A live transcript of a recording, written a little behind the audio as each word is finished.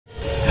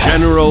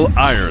General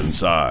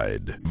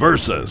Ironside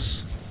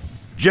versus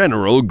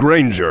General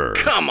Granger.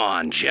 Come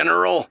on,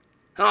 General.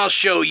 I'll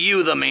show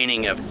you the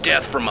meaning of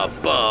death from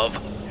above.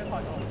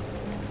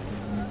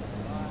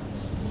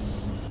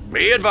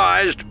 Be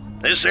advised,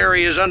 this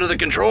area is under the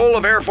control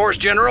of Air Force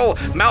General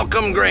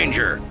Malcolm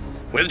Granger.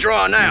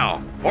 Withdraw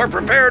now, or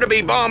prepare to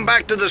be bombed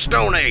back to the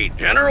Stone Age.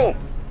 General,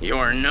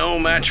 you're no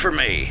match for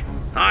me.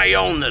 I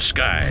own the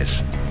skies.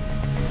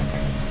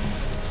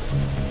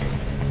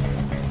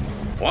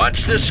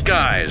 Watch the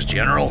skies,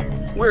 General.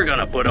 We're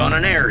gonna put on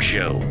an air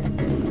show.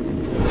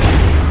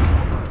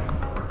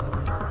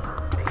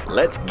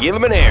 Let's give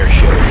him an air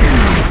show.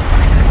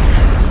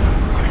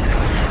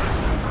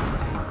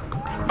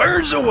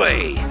 Birds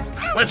away.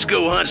 Let's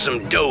go hunt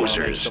some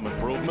dozers. Some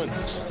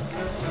improvements.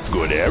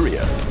 Good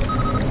area.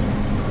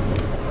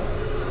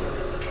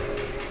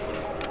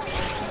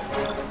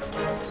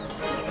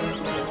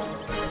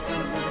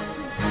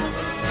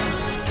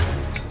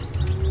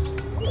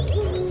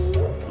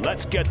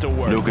 Let's get to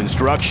work. New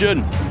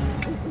construction.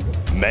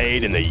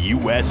 Made in the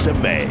US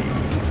of A.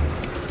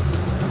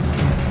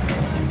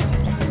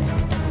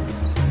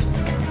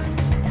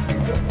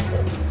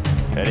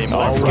 Any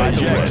more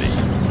projects?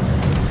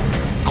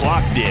 Ready.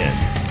 Clocked in.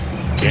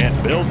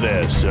 Can't build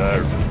this,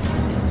 sir.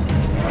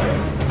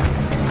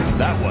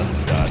 That one's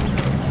done.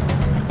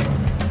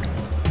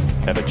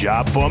 Have a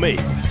job for me?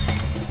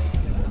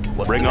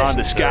 Bring on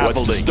the scaffolding.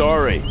 What's the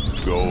story?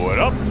 Going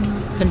up.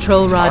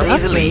 Control rod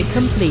upgrade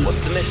complete. What's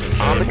the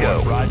mission? On the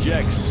go.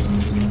 Projects.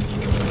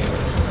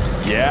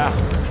 Yeah.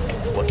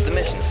 What's the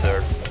mission,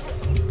 sir?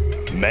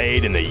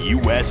 Made in the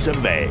US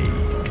of A.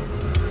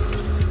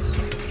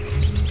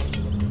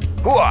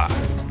 Hooah!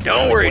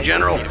 Don't worry,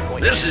 General.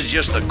 This is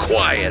just the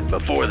quiet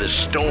before the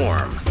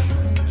storm.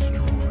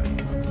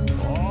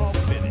 All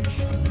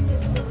finished.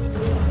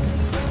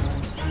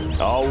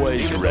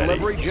 Always ready.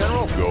 Delivery,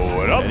 General?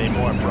 Going up. Any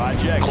more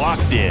projects?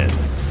 Clocked in.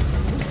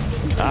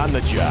 On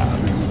the job.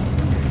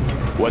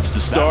 What's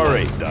the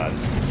story? Done.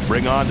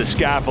 Bring on the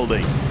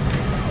scaffolding.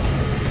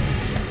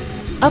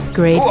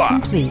 Upgrade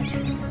complete.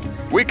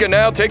 We can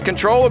now take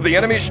control of the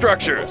enemy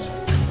structures.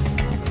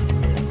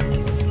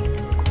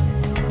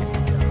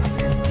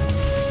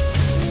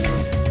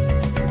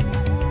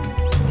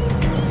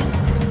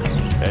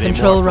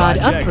 Control rod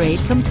upgrade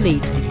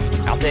complete.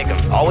 I'll take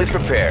him. Always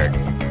prepared.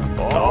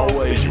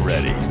 Always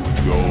ready.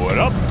 Going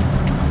up.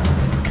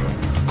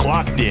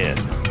 Clocked in.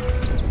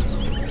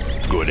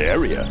 Good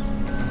area.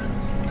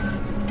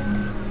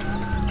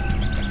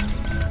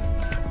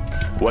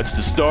 What's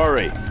the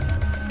story?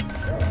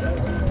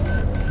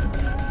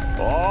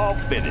 All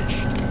finished.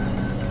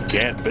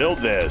 Can't build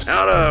this.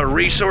 Out of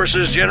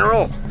resources,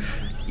 General?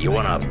 You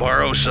wanna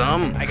borrow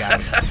some? I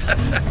got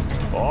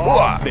it.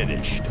 All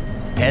finished.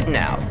 Heading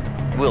out.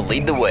 We'll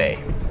lead the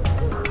way.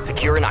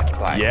 Secure and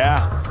occupy.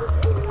 Yeah.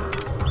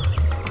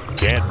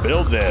 Can't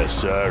build this,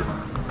 sir.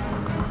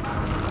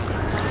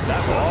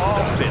 That's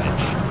all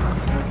finished.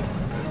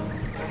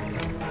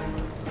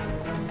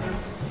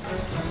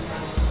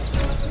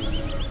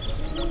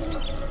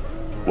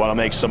 Want to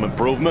make some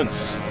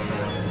improvements?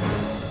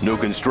 New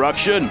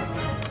construction?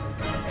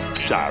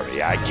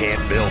 Sorry, I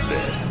can't build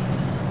it.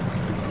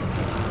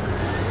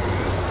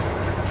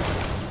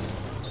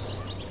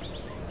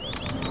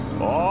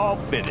 All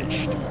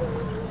finished.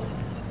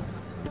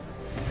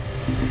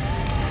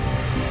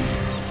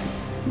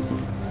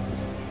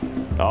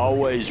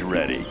 Always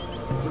ready.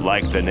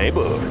 Like the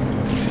neighborhood.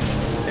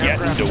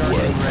 Getting to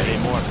work.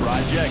 Any more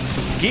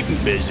projects? Keep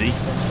 'em busy.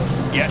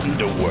 Getting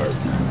to work.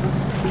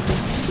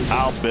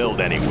 I'll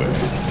build anywhere.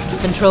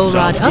 Control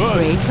rod Sounds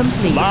upgrade good.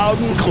 complete. Loud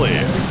and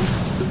clear.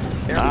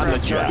 On the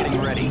Aircraft job.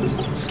 targeting ready.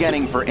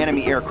 Scanning for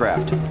enemy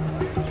aircraft.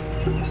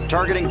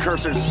 Targeting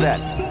cursors set.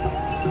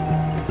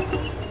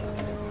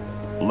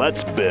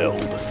 Let's build.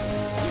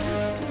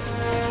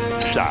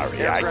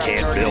 Sorry, I Aircraft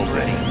can't targeting build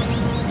ready.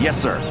 it. Yes,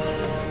 sir.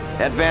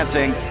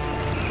 Advancing.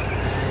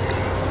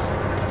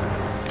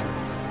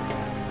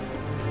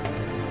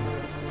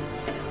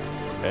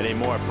 Any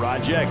more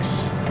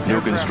projects? New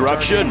Aircraft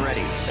construction?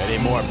 targeting ready.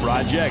 Any more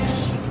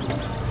projects?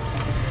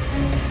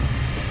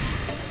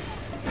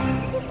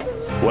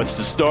 What's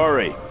the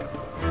story?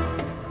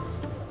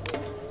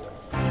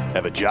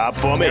 Have a job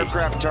for me?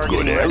 Aircraft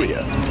targeting Good ready.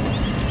 area.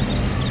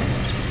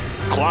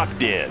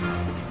 Clocked in.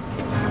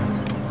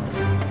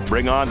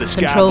 Bring on the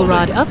Control scaffolding.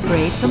 rod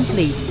upgrade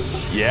complete.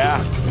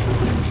 Yeah.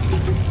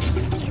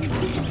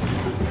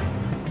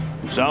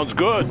 Sounds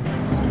good.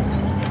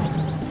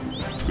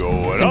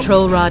 Going up.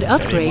 Control rod Any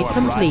upgrade more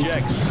complete.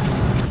 projects?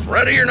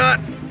 Ready or not,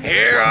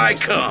 here I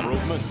come.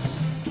 Improvements?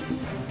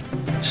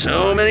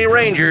 So many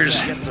Rangers,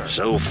 Yes, sir.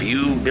 so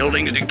few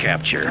buildings to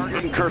capture.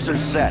 Targeting cursors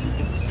set.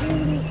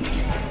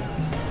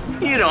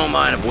 You don't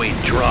mind if we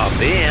drop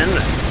in,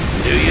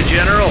 do you,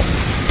 General?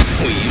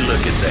 Will you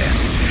look at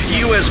that?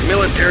 U.S.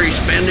 military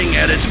spending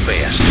at its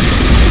best.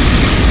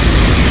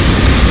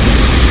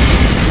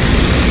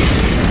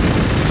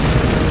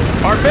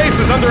 Our base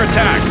is under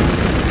attack.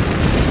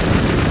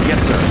 Yes,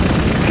 sir.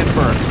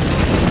 Confirmed.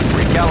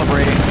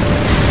 Recalibrating.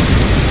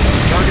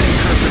 Targeting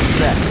cursor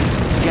set.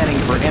 Scanning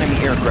for for enemy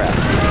aircraft.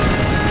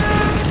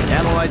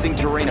 Analyzing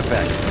terrain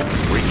effects.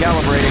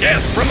 Recalibrating.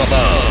 Death from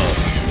above!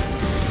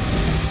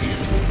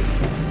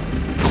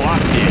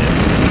 Clocked in.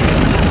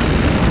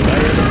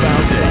 Laying the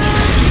foundation.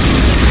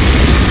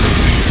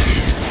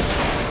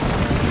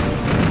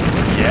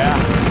 Yeah,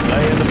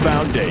 laying the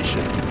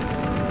foundation.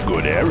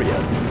 Good area.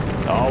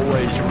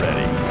 Always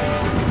ready.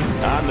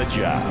 On the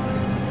job.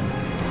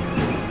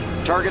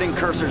 Targeting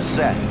cursors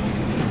set.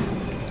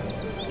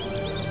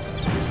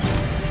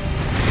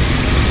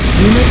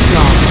 Unit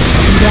lost.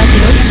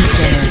 Congratulations,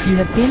 General. You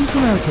have been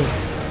promoted.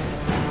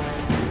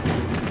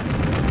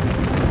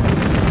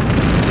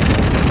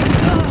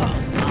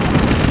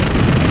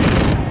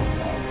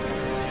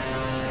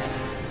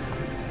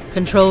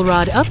 Control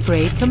rod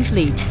upgrade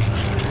complete.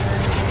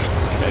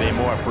 Any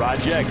more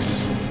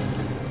projects?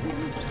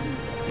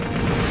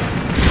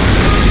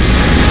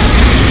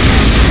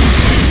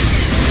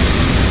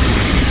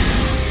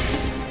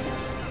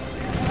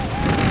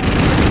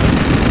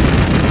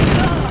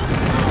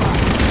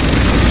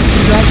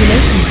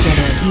 Congratulations,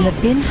 General. You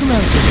have been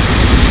promoted.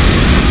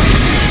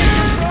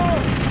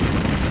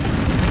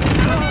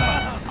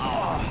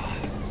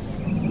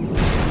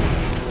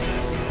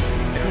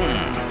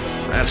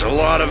 That's a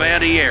lot of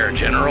anti-air,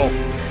 General.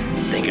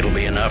 Think it'll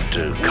be enough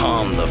to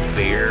calm the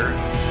fear?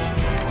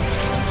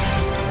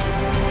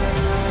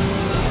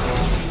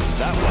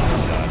 That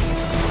one's done.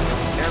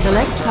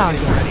 Select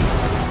target.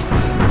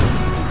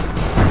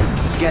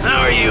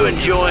 How are you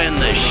enjoying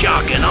the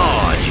shock and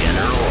awe,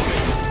 General?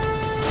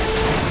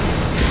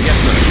 Yes,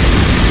 sir.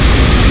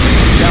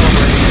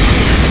 Calibrating.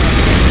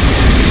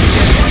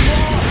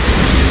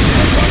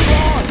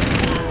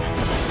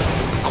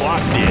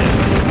 Clocked in.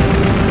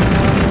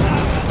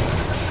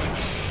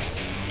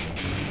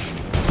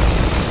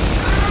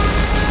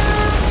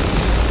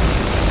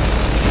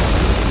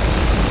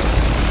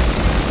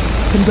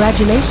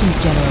 Congratulations,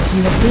 General.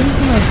 You have been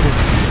promoted.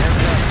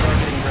 Aircraft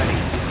targeting ready.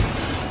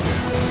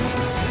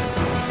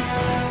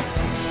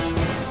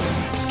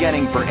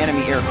 Scanning for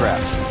enemy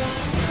aircraft.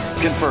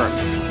 Confirmed.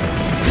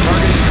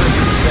 Targeting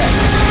cursor set.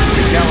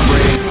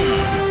 Recalibrating.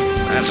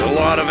 That's a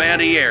lot of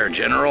anti-air,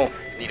 General.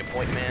 Need a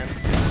point, man?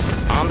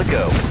 On the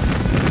go.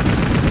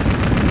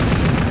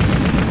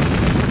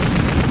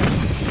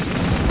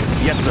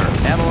 Yes, sir.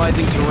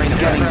 Analyzing terrain.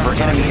 Scanning for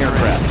enemy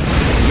aircraft.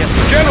 Yes,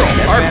 sir. General,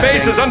 our Advancing.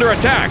 base is under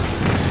attack.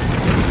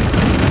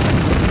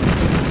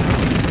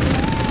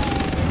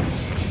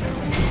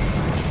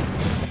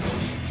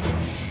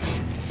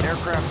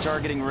 Aircraft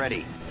targeting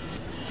ready.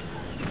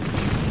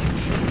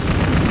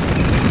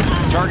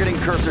 Targeting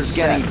cursor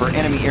scanning for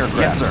enemy aircraft.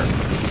 Yes, sir.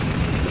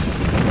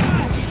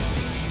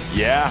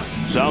 Yeah,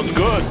 sounds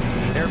good.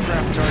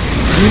 Aircraft targeting.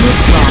 Unit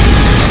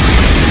lost.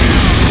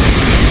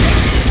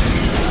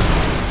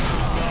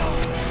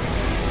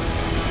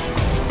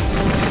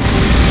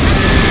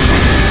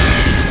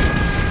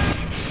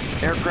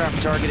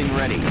 Aircraft targeting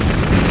ready.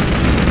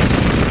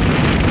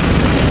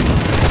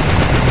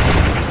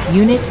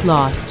 Unit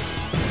lost.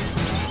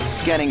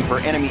 Scanning for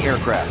enemy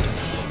aircraft.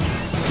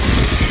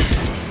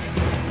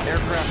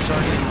 Aircraft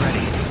targeting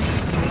ready.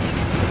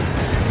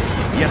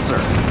 Yes, sir.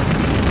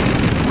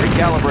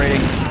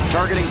 Recalibrating.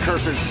 Targeting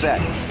cursors set.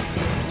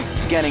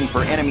 Scanning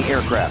for enemy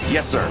aircraft.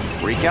 Yes, sir.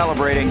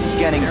 Recalibrating.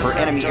 Scanning for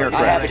enemy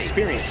aircraft. I have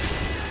experience.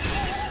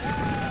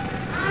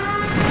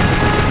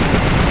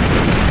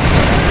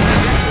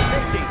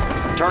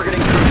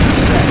 Targeting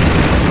cursors set.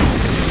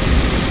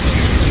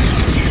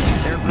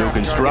 Aircraft New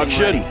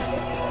construction. targeting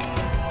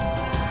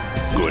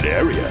Good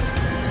area.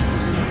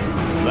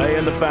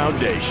 Laying the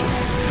foundation.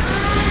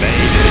 Made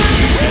in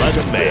the US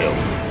of A.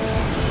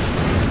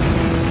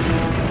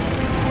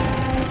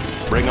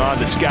 Bring on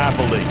the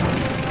scaffolding.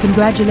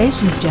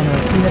 Congratulations, General.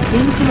 You have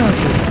been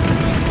promoted.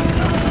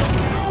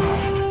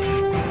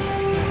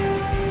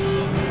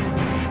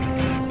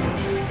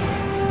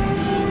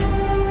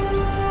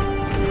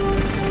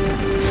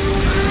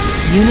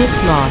 Unit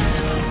lost.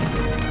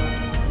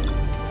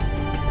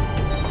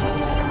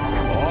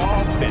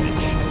 All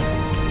finished.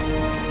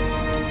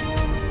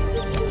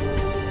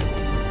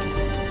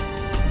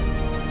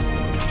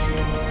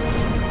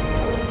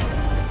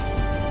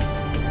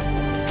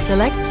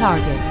 Select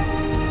target.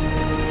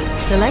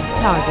 Select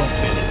target.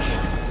 Finish.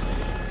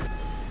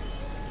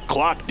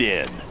 Clocked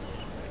in.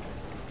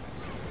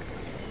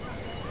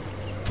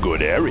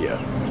 Good area.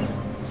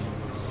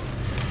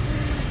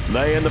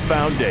 Laying the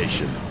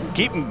foundation.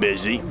 Keep 'em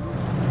busy.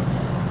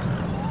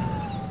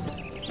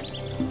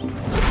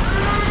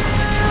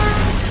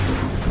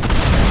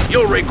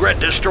 You'll regret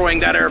destroying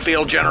that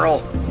airfield,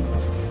 General.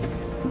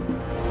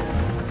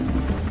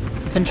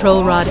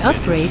 Control rod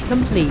upgrade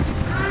complete.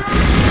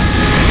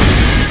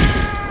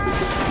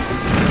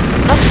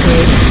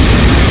 Upgrade.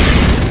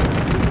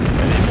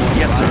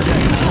 Yes, sir.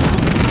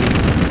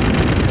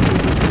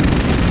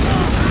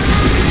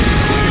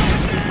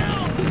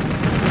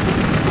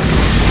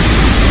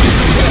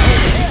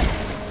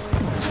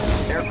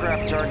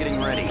 Aircraft targeting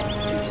ready.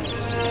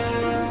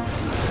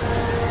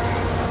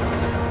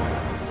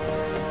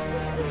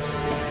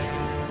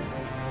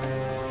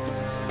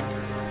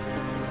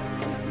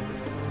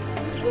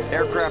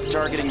 Aircraft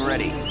targeting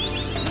ready.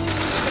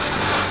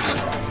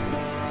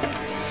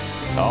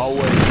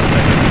 Always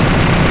ready.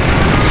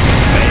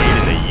 Made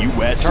in the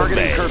U.S.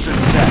 Targeting of A. cursor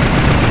set.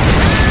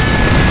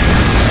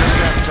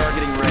 Aircraft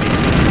targeting ready.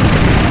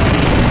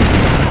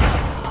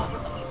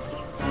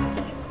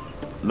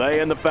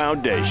 Laying the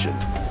foundation.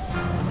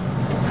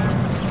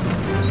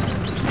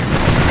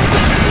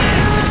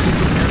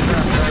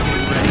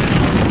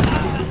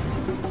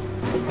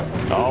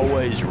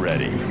 Always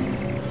ready.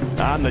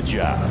 On the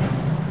job.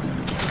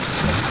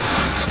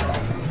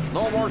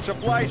 No more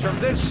supplies from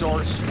this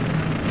source.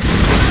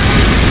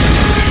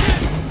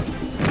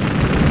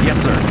 Yes,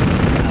 sir.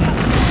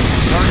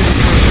 Targeting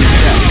cursor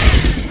set.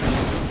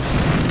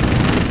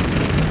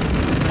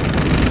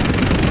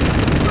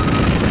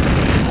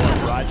 More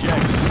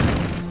projects.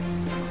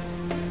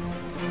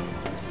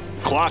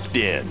 Clocked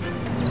in.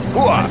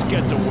 Let's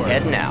get to work.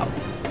 Heading out.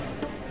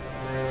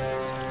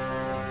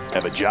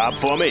 Have a job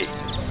for me?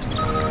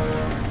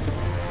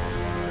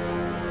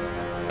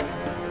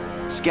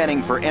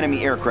 Scanning for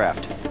enemy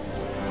aircraft.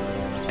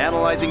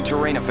 Analyzing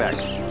terrain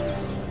effects.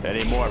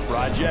 Any more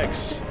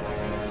projects?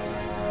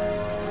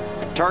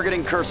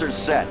 Targeting cursors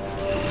set.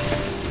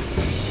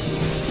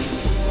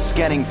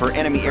 Scanning for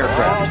enemy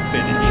aircraft. All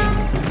finished.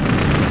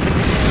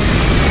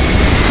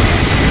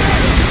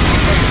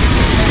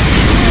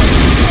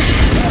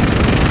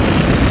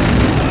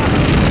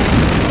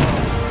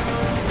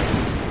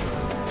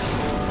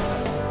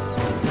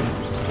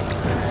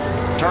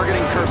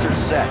 Targeting cursors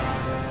set.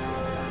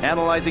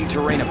 Analyzing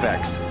terrain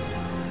effects.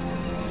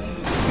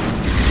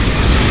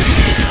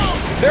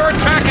 They're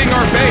attacking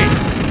our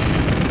base!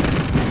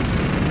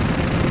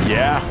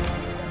 Yeah.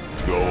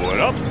 Going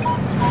up.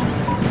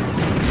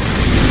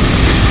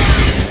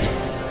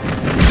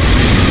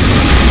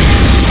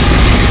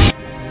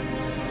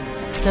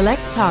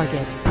 Select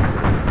target.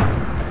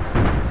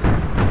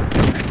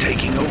 They're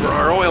taking over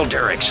our oil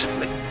derricks.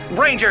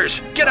 Rangers,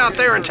 get out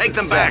there and take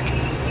them back.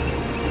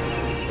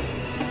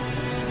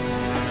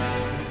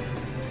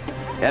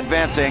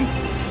 Advancing.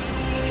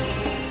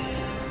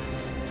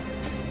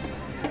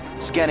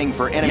 Scanning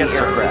for enemy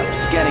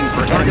aircraft. Scanning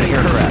for enemy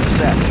aircraft.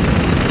 Set.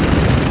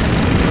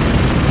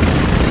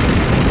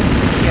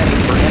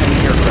 Scanning for enemy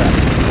aircraft.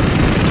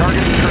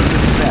 Targeting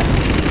cursor set.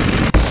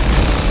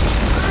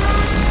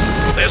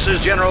 This is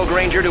General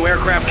Granger to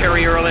aircraft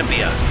carrier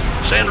Olympia.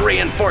 Send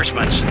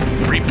reinforcements.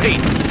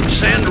 Repeat,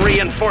 send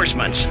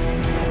reinforcements.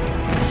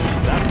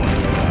 That one.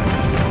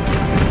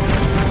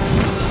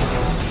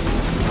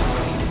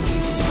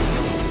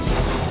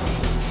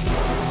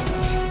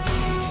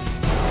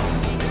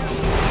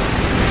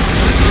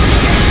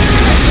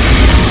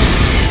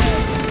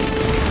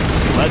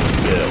 Let's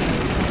build.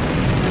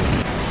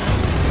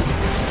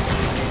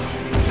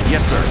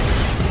 Yes, sir.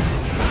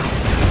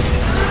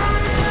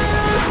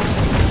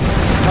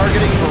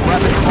 Targeting for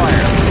rapid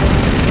fire.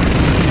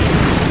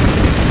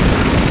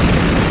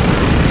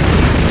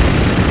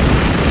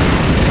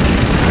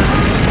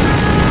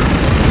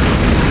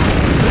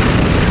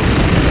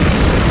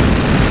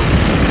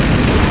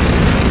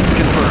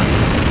 Confirmed.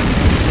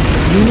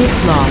 Unit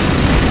lost.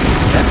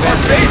 Our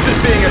base is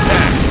being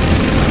attacked!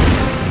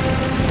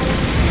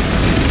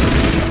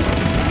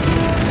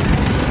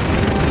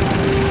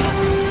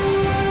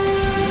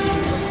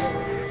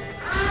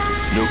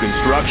 New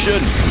construction,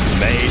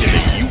 made in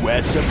the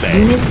U.S. of A.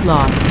 Unit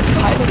lost.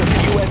 Pilot of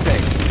the USA.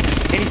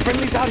 Any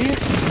friendlies out here?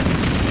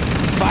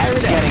 Fire it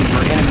Scanning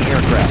for enemy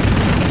aircraft.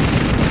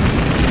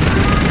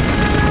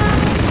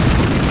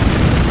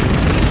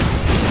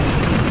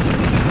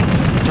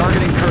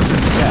 Targeting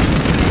cursor set.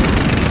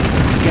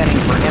 Scanning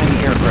for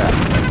enemy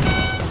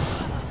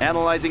aircraft.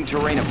 Analyzing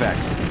terrain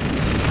effects.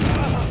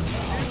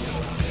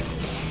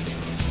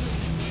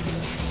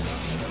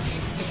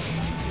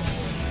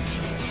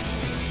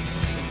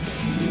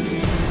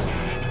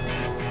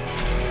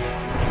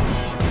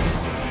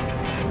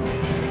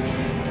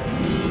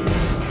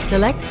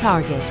 Select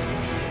target.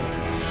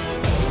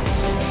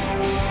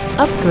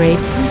 Upgrade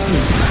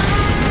complete.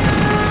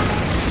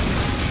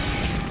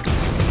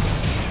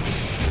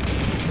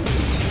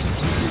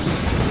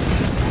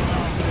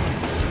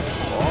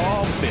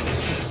 All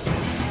finished.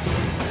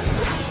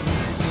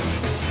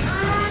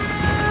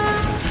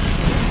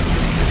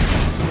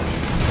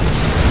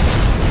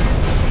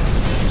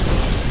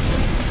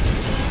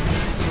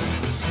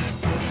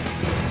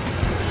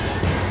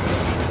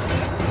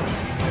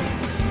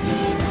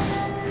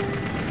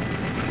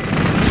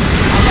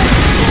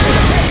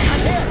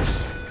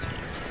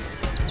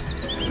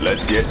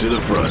 Let's get to the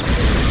front.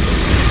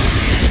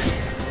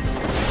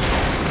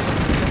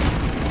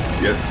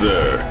 Yes,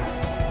 sir.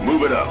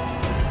 Move it up.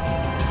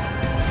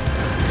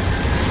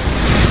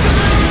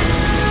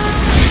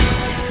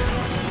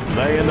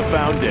 Laying the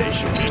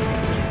foundation.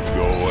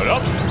 Going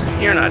up.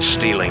 You're not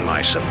stealing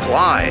my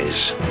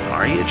supplies,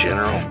 are you,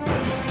 General?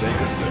 Take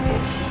a simple.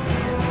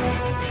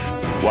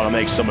 Want to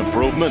make some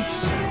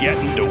improvements?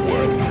 Getting to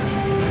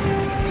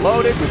work.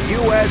 Loaded with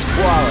U.S.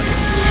 quality.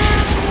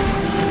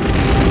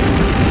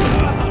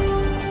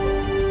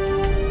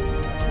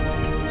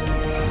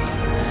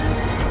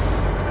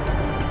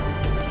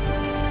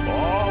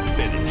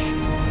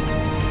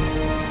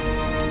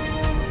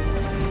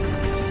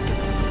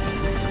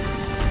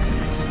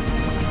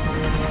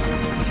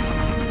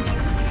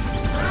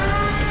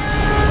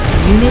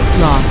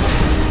 lost.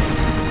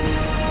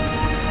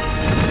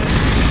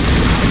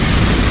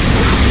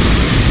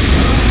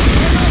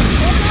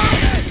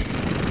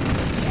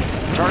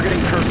 Targeting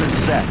cursor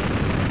set.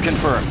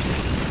 Confirmed.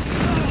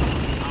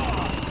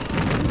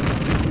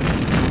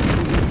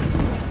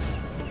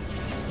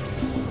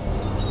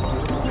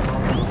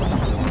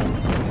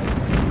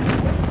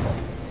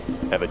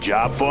 Have a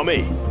job for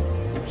me?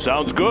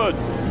 Sounds good.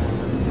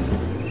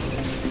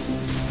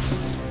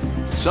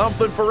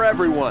 Something for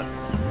everyone.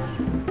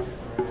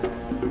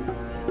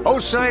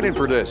 Who's signing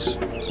for this?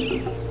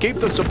 Keep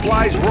the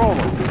supplies rolling.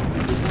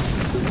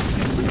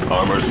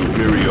 Armor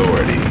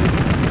superiority.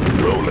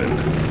 Rolling.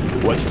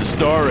 What's the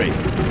story?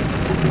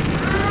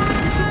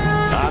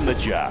 On the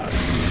job.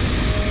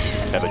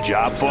 Have a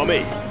job for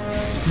me?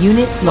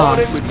 Unit Loaded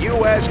lost. with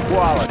U.S.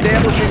 quality.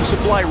 Establishing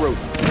supply route.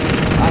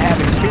 I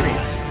have experience.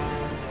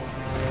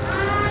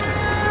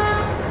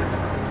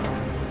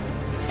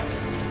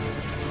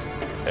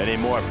 Any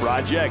more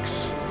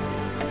projects?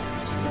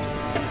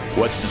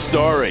 What's the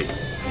story?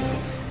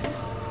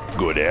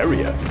 Good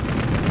area.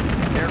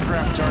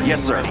 Aircraft target.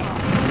 Yes, sir.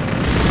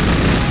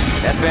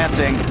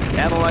 Advancing.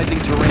 Analyzing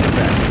terrain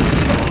effects.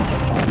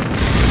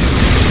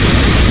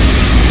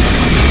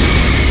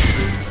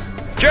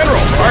 General,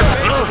 our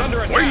base is under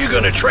attack. Where are you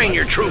gonna train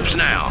your troops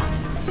now?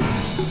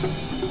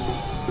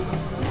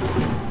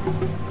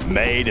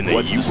 Made in the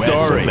U.S.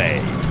 of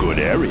A. Good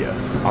area.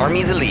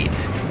 Army's elite.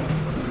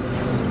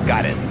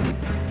 Got it.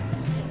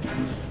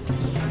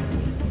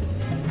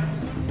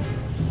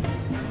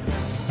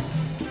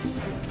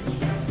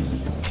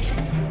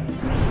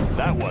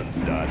 That one's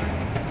done.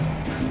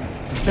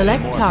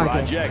 Select More target.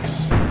 projects.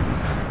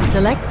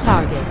 Select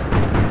target.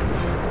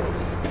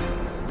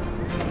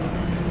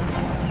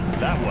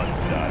 That one's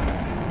done.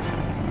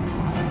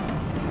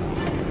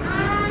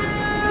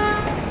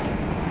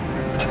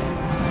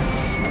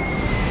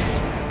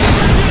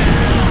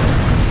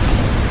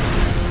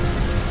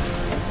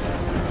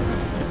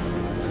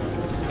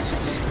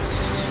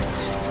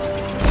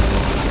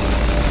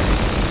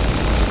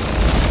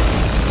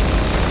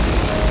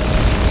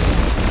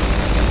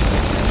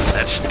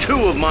 That's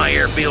 2 of my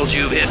airfields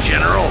you've hit,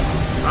 General.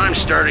 I'm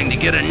starting to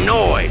get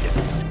annoyed.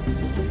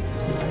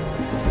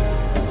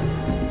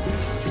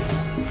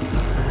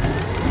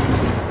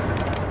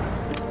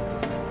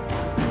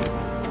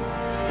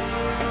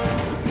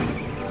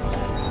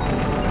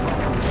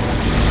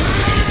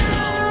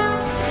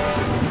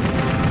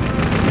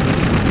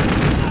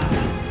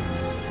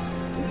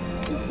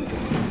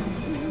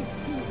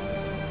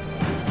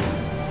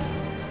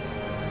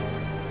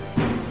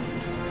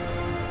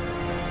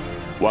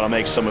 Want to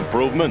make some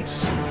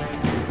improvements?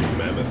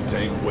 Mammoth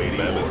tank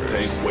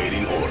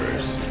waiting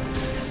orders.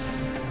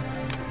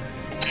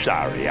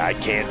 Sorry, I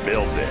can't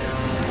build there.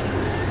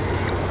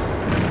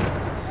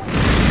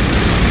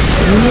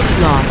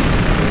 Unit lost.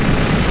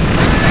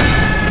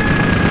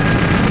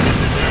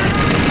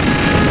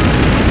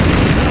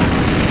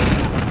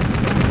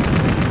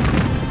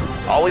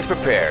 Always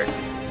prepared.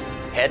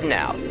 Heading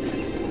out.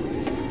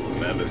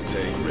 Mammoth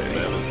tank ready.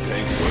 Mammoth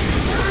tank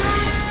waiting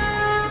orders.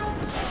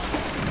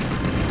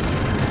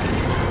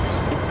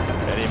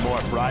 Any more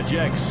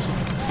projects?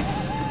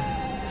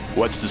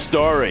 What's the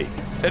story?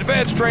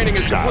 Advanced training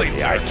is complete,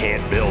 Sorry, sir. I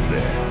can't build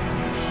there.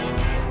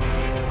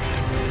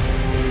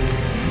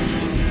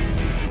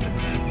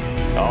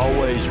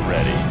 Always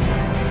ready.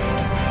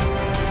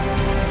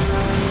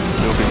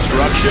 New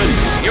construction?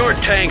 Your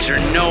tanks are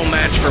no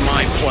match for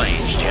my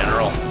planes,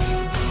 General.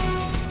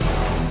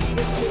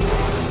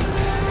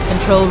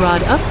 Control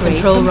rod upgrade.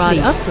 Control rod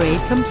upgrade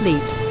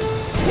complete.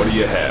 What do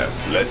you have?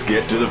 Let's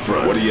get to the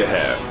front. What do you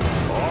have?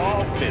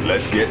 All finished.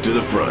 Let's get to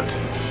the front.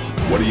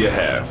 What do you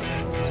have?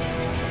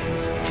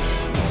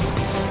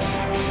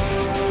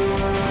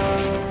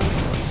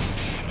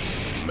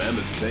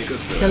 Mammoth tank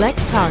assembled. Select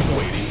target.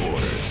 Waiting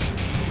orders.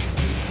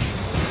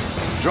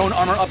 Drone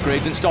armor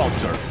upgrades installed,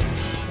 sir.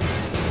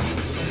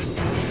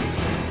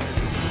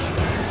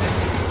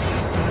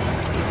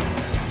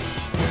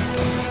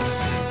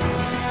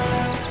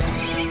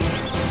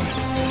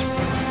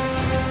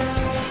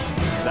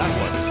 That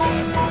one's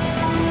done.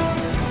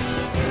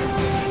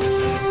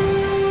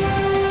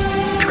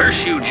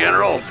 Curse you,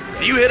 General.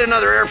 If you hit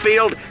another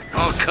airfield,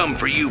 I'll come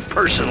for you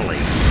personally.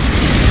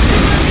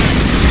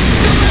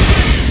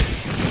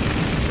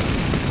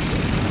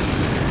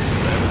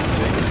 Mammoth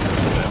tank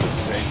assembled.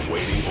 Mammoth tank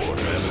waiting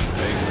orders. Mammoth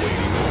tank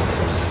waiting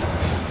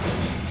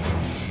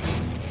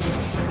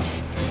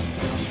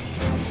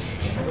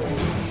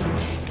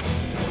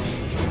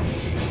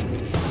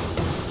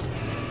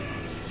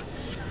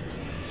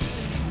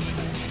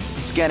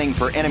orders. Scanning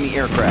for enemy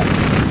aircraft.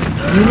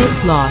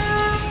 Unit lost.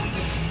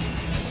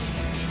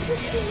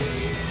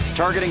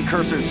 Targeting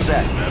cursors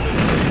set.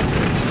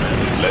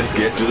 Let's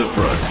get to the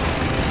front.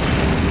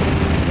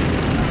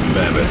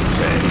 Mammoth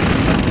tank.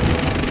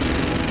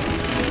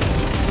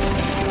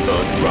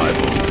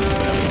 Unrivaled.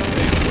 Mammoth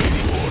tank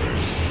waiting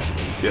orders.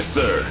 Yes,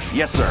 sir.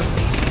 Yes, sir.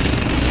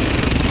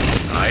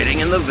 Hiding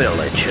in the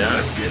village,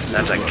 huh?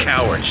 That's a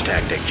coward's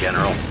tactic,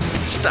 General.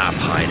 Stop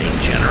hiding,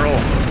 General.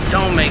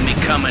 Don't make me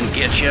come and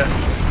get you.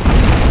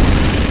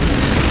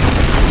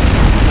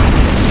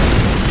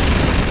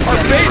 Our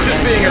base is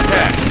being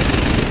attacked!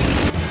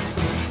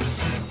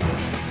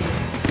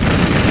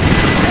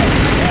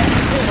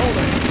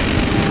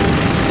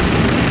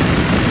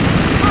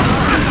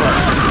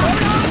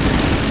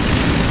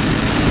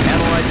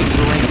 Analyzing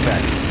terrain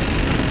effects.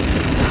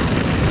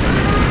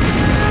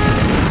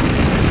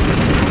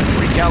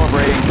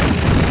 Recalibrating.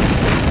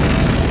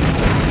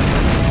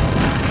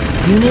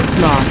 Unit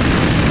lost.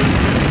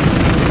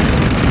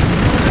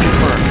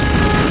 Confirmed.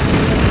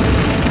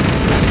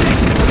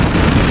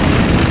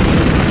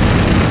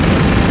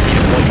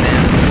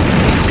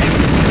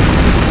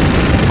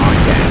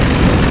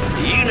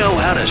 Do you know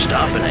how to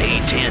stop an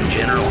A-10,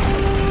 General?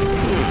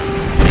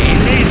 Me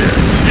neither.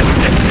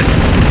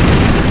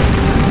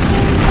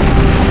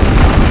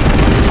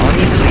 On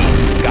his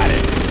lead. Got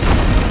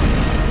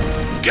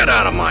it. Get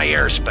out of my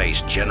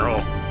airspace,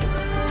 General.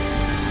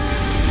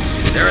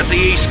 They're at the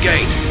east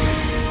gate.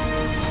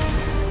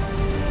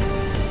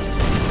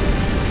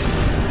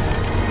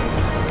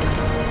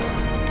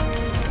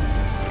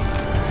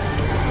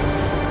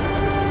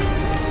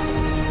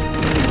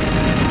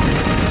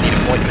 Need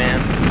a point, man?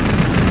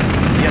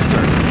 Yes,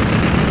 sir.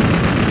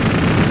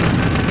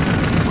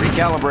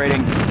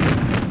 Recalibrating.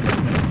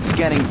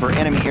 Scanning for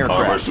enemy Armor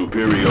aircraft.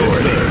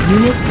 superiority.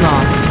 Unit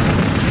lost.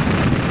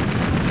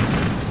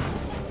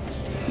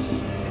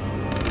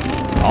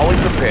 Always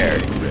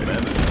prepared.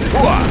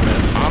 Hooah!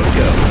 On the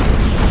go.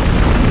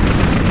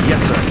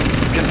 Yes, sir.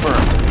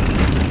 Confirmed.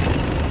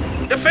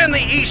 Defend the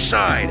east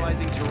side.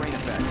 Analyzing terrain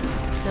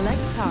effects.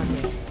 Select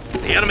target.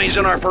 The enemy's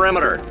in our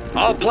perimeter.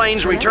 All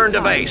planes return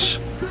to base.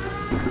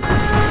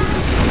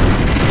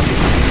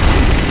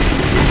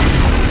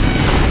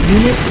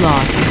 Unit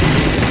lost.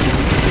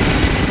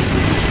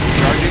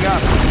 Charging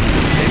up.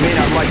 They may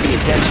not like the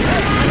attention.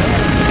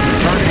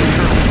 Targeting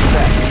cursor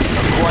set.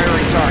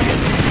 Acquiring target.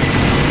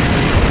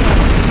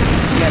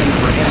 Scanning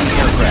for enemy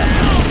aircraft.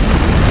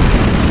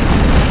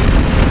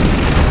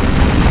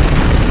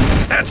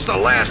 That's the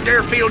last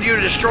airfield you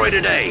destroy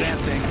today.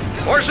 Advancing.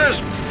 Horses,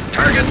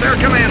 target their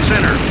command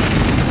center.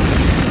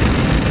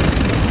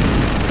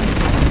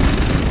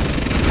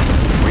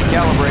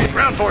 Recalibrating.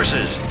 Ground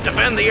forces,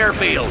 defend the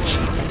airfields.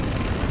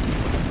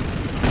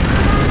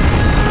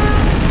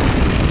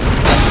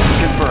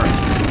 Confirmed.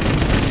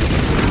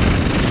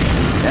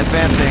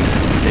 Advancing.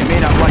 They may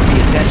not like the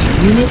attention.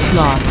 Unit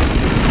lost.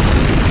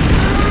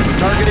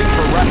 Targeting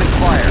for rapid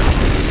fire.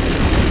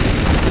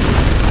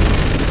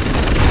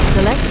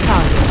 Select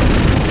target.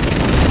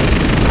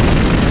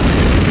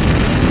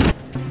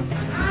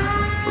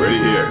 Ready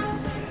here.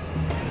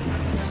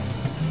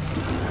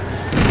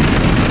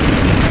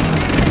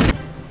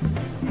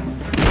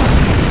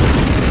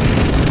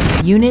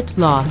 Unit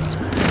lost.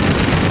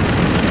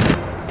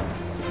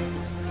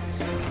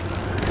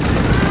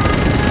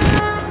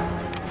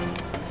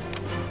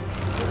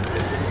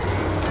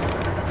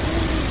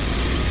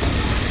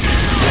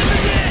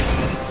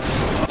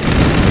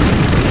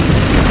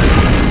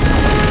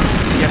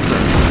 Yes, sir.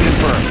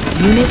 Confirmed.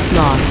 Unit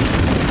lost.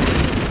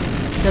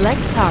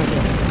 Select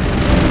target.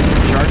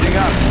 Charging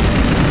up.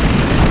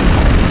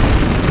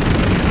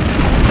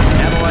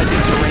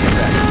 Analyzing terrain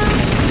effects.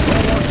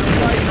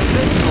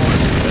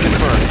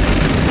 Confirmed.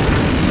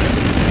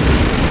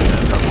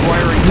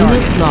 Acquiring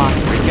target. Unit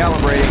lost.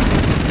 Recalibrating.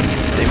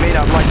 They may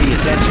not like the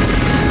attention.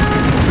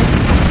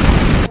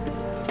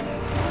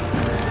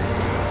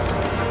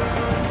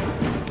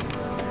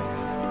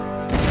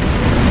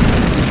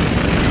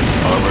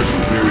 Armor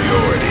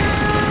superiority.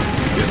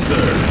 Yes,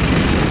 sir.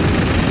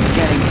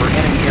 Scanning for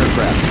enemy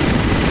aircraft.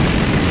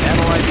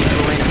 Analyzing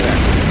terrain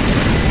effects.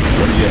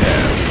 What do you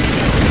have?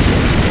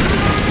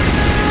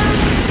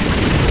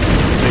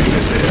 Taking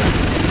it there.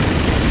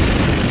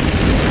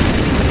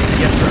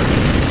 Yes, sir.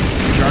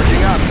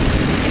 Charging up.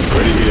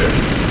 Ready here.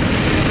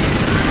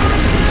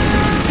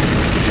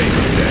 Take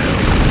them down.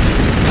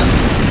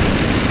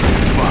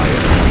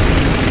 Fire.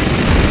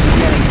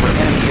 Scanning for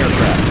enemy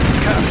aircraft.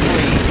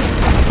 Complete.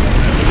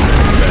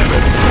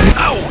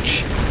 Ouch!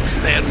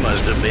 That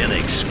must have been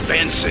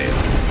expensive.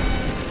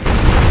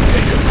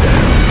 Take them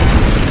down.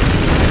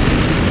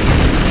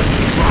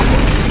 Drop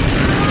them.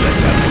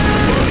 Let's have some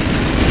fun.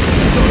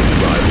 Start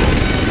rival.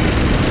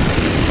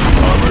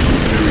 Armor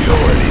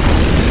superiority.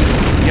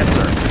 Yes,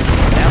 sir.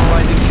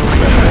 Analyzing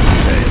terrain Badass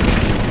effects.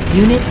 tank.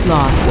 Unit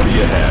lost. What do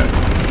you have?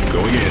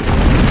 Going in.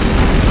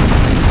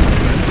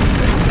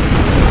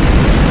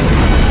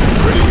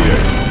 Ready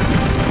here.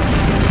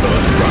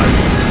 On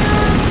rival.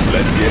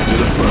 Let's get to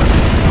the front.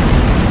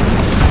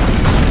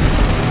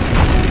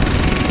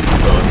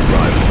 On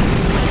rival.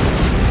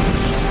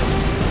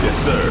 Yes,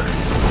 sir.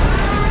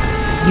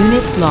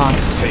 Unit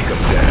lost. Take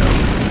them down.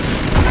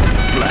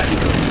 Flatten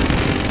them.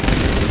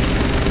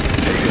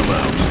 Take them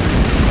out.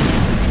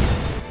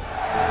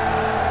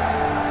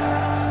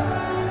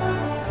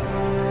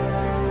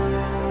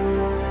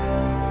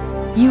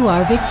 You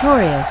are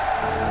victorious.